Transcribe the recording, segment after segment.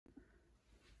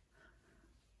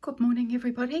Good morning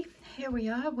everybody. Here we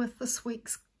are with this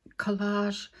week's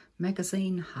Collage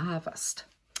magazine harvest.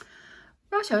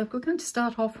 Righto, we're going to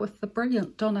start off with the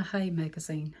brilliant Donna Hay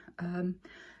magazine. I'm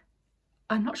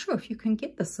not sure if you can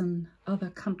get this in other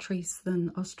countries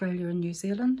than Australia and New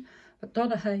Zealand, but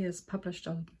Donna Hay has published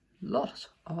a lot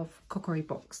of cookery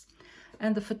books.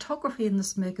 And the photography in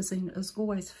this magazine is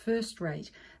always first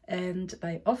rate, and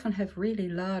they often have really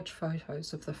large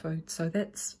photos of the food, so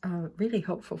that's really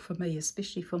helpful for me,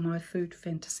 especially for my food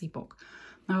fantasy book.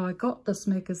 Now, I got this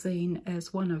magazine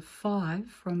as one of 5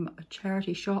 from a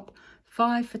charity shop,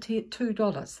 5 for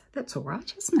 $2. That's all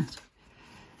right, isn't it?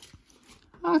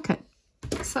 Okay,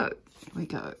 so here we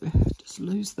go. Just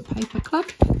lose the paper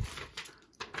clip.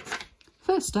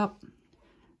 First up,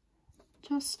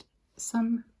 just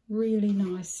some really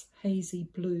nice hazy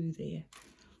blue there.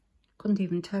 Couldn't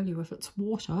even tell you if it's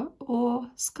water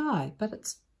or sky, but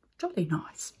it's jolly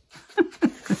nice.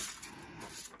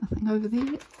 Nothing over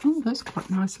there. Oh, those are quite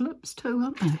nice lips too,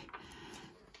 aren't they?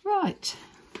 Right.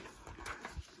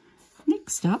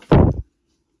 Next up,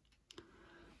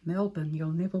 Melbourne,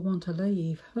 you'll never want to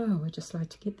leave. Oh, I'd just like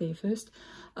to get there first.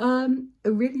 A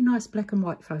really nice black and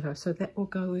white photo, so that will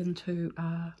go into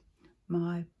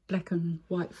my black and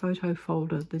white photo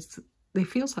folder. There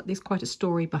feels like there's quite a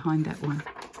story behind that one.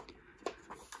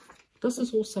 This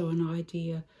is also an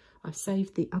idea. I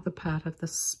saved the other part of the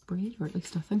spread, or at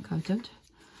least I think I did.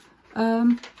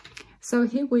 So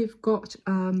here we've got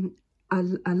a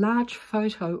large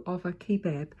photo of a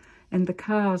kebab, and the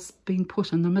car's been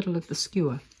put in the middle of the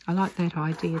skewer. I like that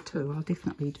idea too. I'll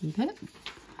definitely do that.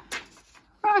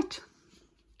 Right.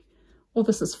 Well,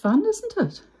 this is fun, isn't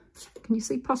it? Can you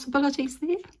see possibilities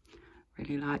there?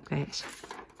 Really like that.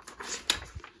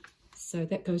 So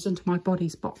that goes into my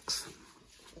bodies box.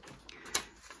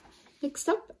 Next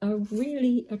up, a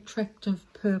really attractive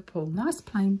purple. Nice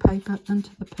plain paper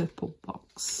into the purple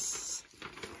box.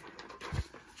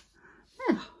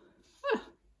 Now,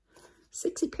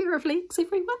 sexy pair of legs,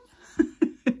 everyone.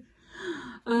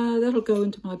 That'll go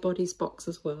into my bodies box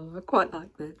as well. I quite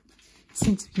like that.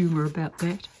 Sense of humour about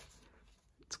that.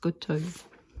 It's good too.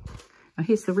 Now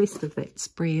here's the rest of that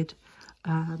spread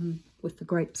with the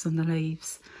grapes and the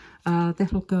leaves.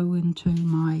 That'll go into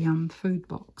my food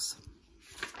box.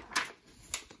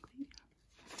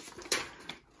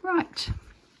 Right.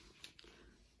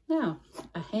 Now,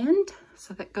 a hand.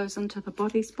 So that goes into the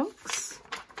bodies box.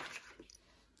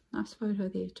 Nice photo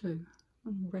there too.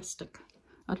 Rustic.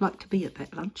 I'd like to be at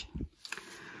that lunch.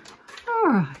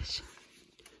 All right.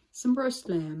 Some roast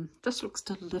lamb. This looks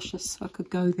delicious. I could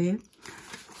go there.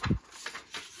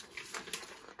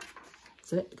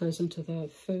 So that goes into the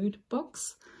food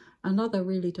box. Another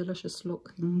really delicious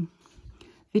looking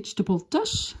vegetable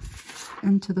dish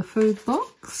into the food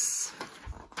box.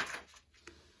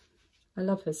 I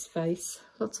love his face.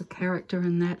 Lots of character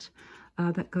in that.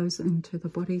 That goes into the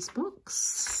bodies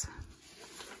box.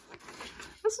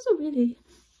 This is a really,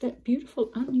 that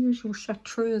beautiful, unusual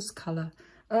chartreuse colour.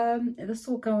 This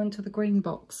will go into the green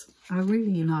box. I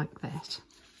really like that.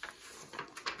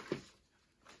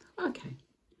 Okay.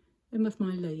 And with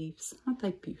my leaves. Aren't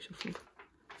they beautiful?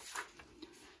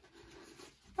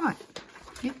 Right.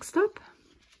 Next up.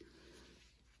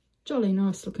 Jolly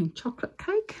nice looking chocolate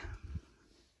cake.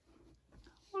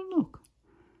 Oh, look.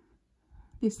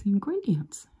 There's the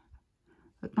ingredients.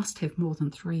 It must have more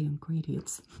than 3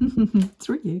 ingredients.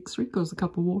 3 eggs, 3 quarters a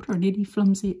cup of water, and any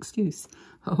flimsy excuse.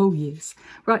 Oh, yes.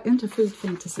 Right, into food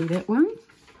fantasy, that one.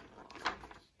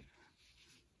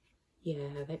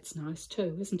 Yeah, that's nice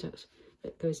too, isn't it?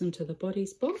 That goes into the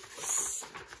bodies box.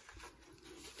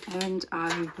 And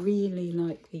I really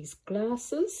like these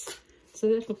glasses.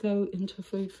 So that'll go into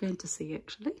food fantasy,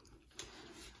 actually.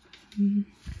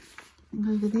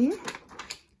 Over there.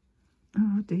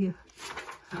 Oh, dear.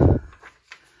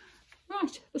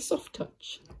 Right, the soft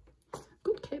touch.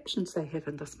 Good captions they have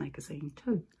in this magazine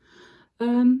too.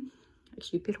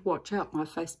 Actually, you better watch out my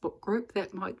Facebook group.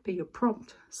 That might be a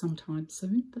prompt sometime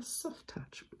soon. The soft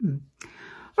touch.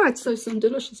 Right, so some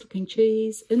delicious looking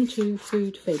cheese into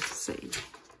food fantasy.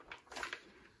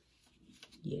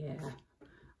 Yeah,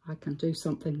 I can do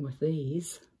something with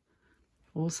these.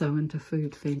 Also into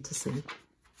food fantasy.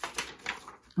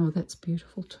 Oh, that's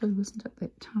beautiful too, isn't it,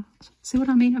 that tart? See what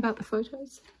I mean about the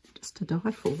photos? Just to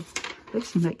die for. They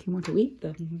actually make you want to eat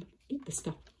them, eat the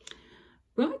stuff.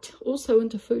 Right, also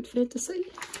into food fantasy.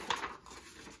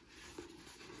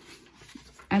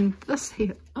 And this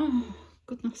here, oh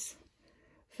goodness.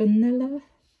 Vanilla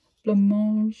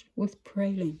blancmange with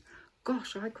praline.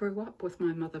 Gosh, I grew up with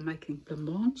my mother making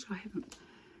blancmange. I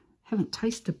haven't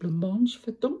tasted blancmange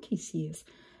for donkey's years.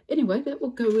 Anyway, that will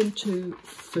go into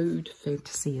food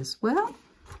fantasy as well.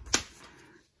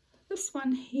 This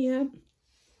one here,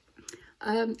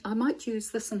 I might use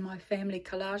this in my family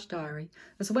collage diary,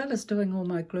 as well as doing all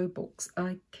my glue books.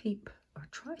 I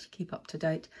try to keep up to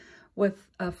date with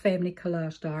a family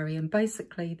collage diary, and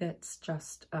basically that's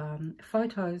just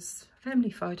photos,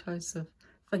 family photos of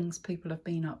things people have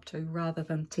been up to rather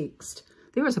than text.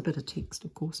 There is a bit of text,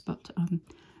 of course, but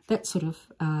that sort of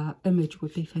image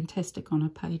would be fantastic on a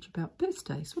page about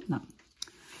birthdays, wouldn't it?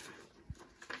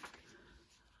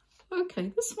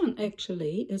 Okay, this one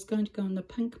actually is going to go in the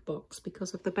pink box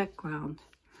because of the background.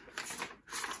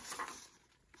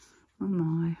 Oh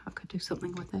my, I could do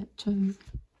something with that too.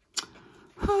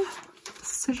 Oh,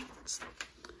 decisions.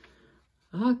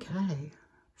 Okay,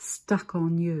 Stuck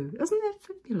on You. Isn't that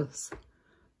fabulous?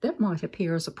 That might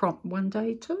appear as a prompt one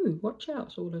day too. Watch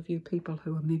out, all of you people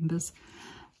who are members.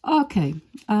 Okay,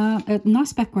 a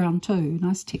nice background too,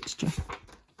 nice texture.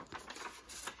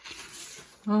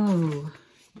 Oh,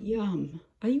 yum.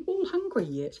 Are you all hungry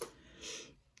yet?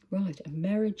 Right, a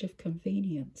marriage of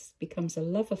convenience becomes a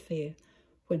love affair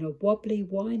when a wobbly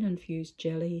wine-infused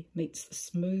jelly meets the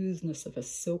smoothness of a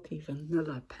silky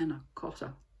vanilla panna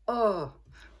cotta. Oh,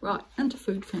 right, into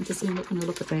food fantasy. I'm not going to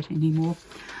look at that anymore.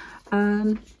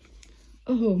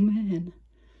 Oh man,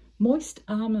 moist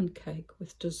almond cake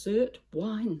with dessert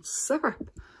wine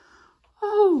syrup.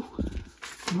 Oh,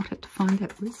 I might have to find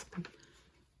that recipe.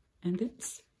 And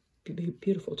that's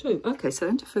beautiful too. Okay, so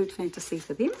into food fantasy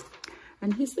for them.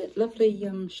 And here's that lovely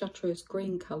chartreuse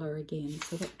green colour again.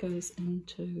 So that goes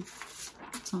into,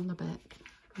 what's on the back?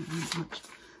 Not much.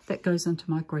 That goes into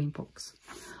my green books.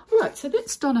 All right, so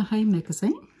that's Donna Hay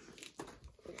magazine.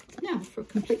 Now, for a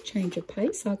complete change of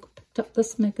pace, I picked up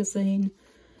this magazine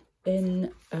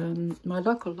in my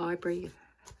local library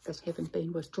that haven't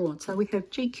been withdrawn. So we have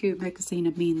GQ magazine,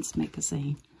 a men's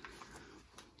magazine.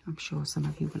 I'm sure some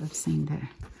of you will have seen that.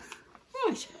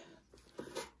 Right,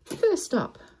 first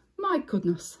up, my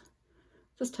goodness,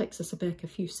 this takes us back a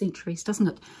few centuries, doesn't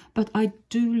it? But I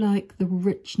do like the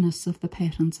richness of the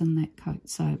patterns in that coat,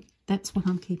 so that's what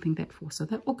I'm keeping that for. So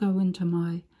that will go into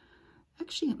my,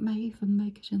 actually it may even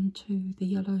make it into the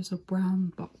yellows or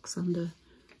brown box under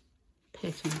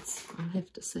patterns. I'll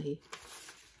have to see.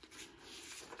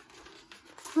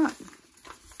 Right,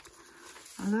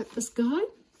 I like this guy.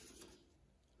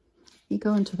 You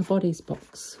go into the bodies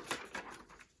box.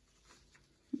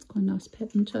 It's quite a nice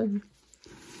pattern too.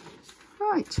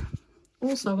 Right,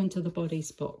 also into the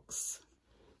bodies box.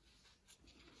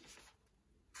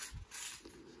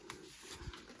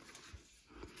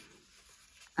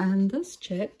 And this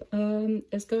chap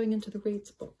is going into the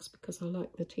Reeds box because I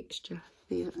like the texture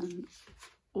there and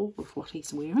all of what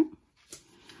he's wearing.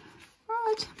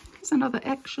 Right, here's another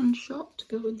action shot to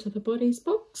go into the bodies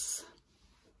box.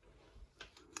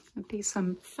 There'll be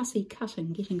some fussy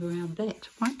cutting getting around that,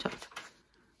 won't it?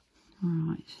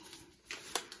 Right.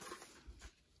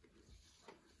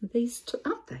 These two,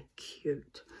 aren't they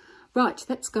cute? Right,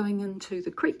 that's going into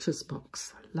the creatures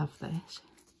box. Love that.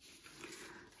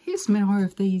 Here's more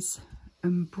of these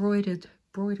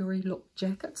embroidery look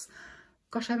jackets.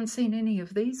 Gosh, I haven't seen any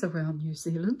of these around New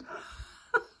Zealand.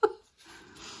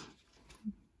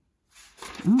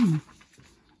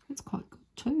 That's quite good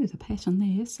too, the pattern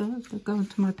there. So they'll go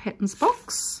into my patterns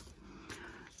box.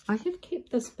 I have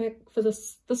kept this back for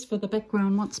this for the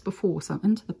background once before, so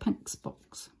into the pinks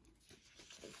box.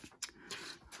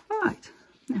 Right,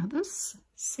 now this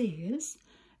says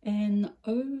an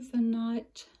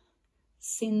overnight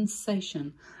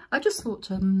sensation. I just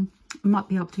thought I might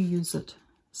be able to use it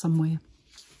somewhere.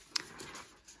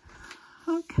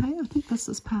 Okay, I think this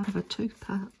is part of a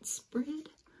two-part spread.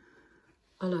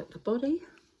 I like the body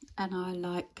and I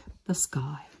like the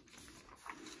sky.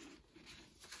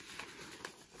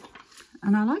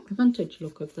 And I like the vintage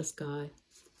look of this guy.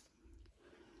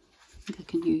 I think I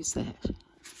can use that.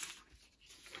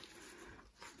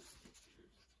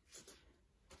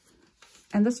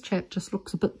 And this chap just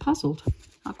looks a bit puzzled.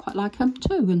 I quite like him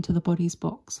too, into the bodies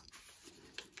box.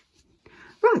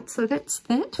 Right, so that's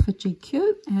that for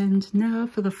GQ. And now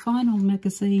for the final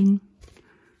magazine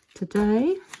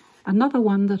today. Another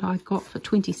one that I got for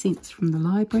 20 cents from the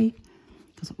library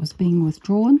because it was being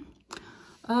withdrawn.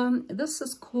 This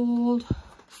is called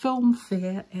Film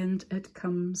Fair and it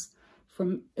comes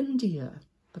from India,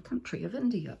 the country of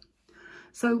India.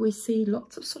 So we see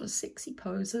lots of sort of sexy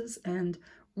poses and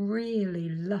really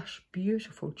lush,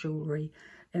 beautiful jewellery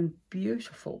and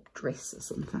beautiful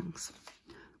dresses and things.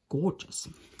 Gorgeous.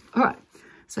 All right,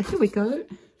 so here we go.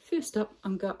 First up, I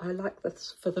like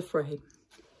this for the frame.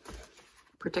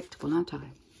 Predictable, aren't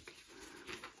I?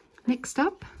 Next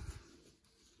up,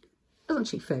 Isn't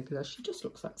she fabulous? She just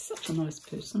looks like such a nice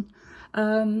person.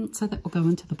 So that will go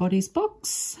into the bodies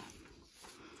box.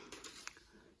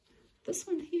 This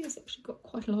one here has actually got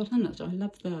quite a lot in it. I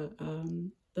love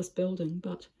the this building,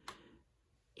 but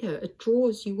yeah, it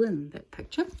draws you in, that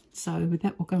picture. So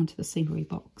that will go into the scenery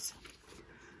box.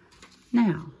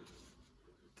 Now,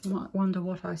 you might wonder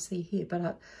what I see here,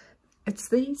 but it's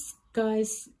these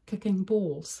guys kicking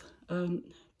balls.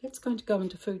 That's going to go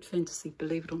into food fantasy,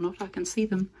 believe it or not. I can see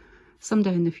them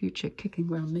someday in the future kicking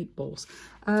around meatballs.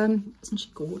 Isn't she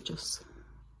gorgeous?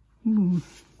 Ooh.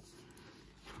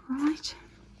 Right.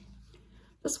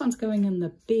 This one's going in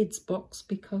the beds box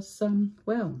because,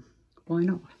 well, why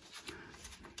not?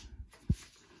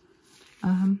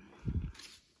 I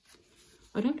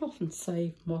don't often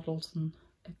save models and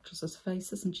actresses'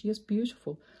 faces, and she is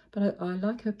beautiful, but I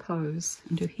like her pose,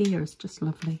 and her hair is just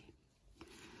lovely.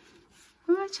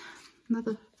 Right,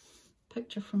 another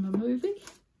picture from a movie.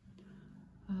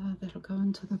 That'll go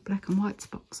into the black and whites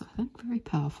box, I think. Very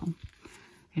powerful.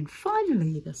 And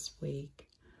finally this week,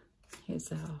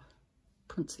 here's our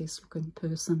princess looking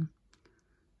person.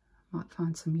 Might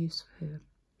find some use for her.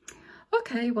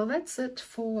 Okay, well that's it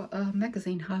for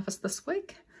Magazine Harvest this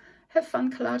week. Have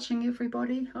fun collaging,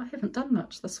 everybody. I haven't done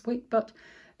much this week, but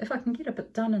if I can get a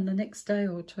bit done in the next day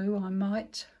or two, I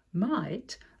might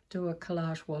do a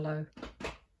collage wallow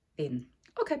then.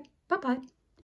 Okay, bye-bye.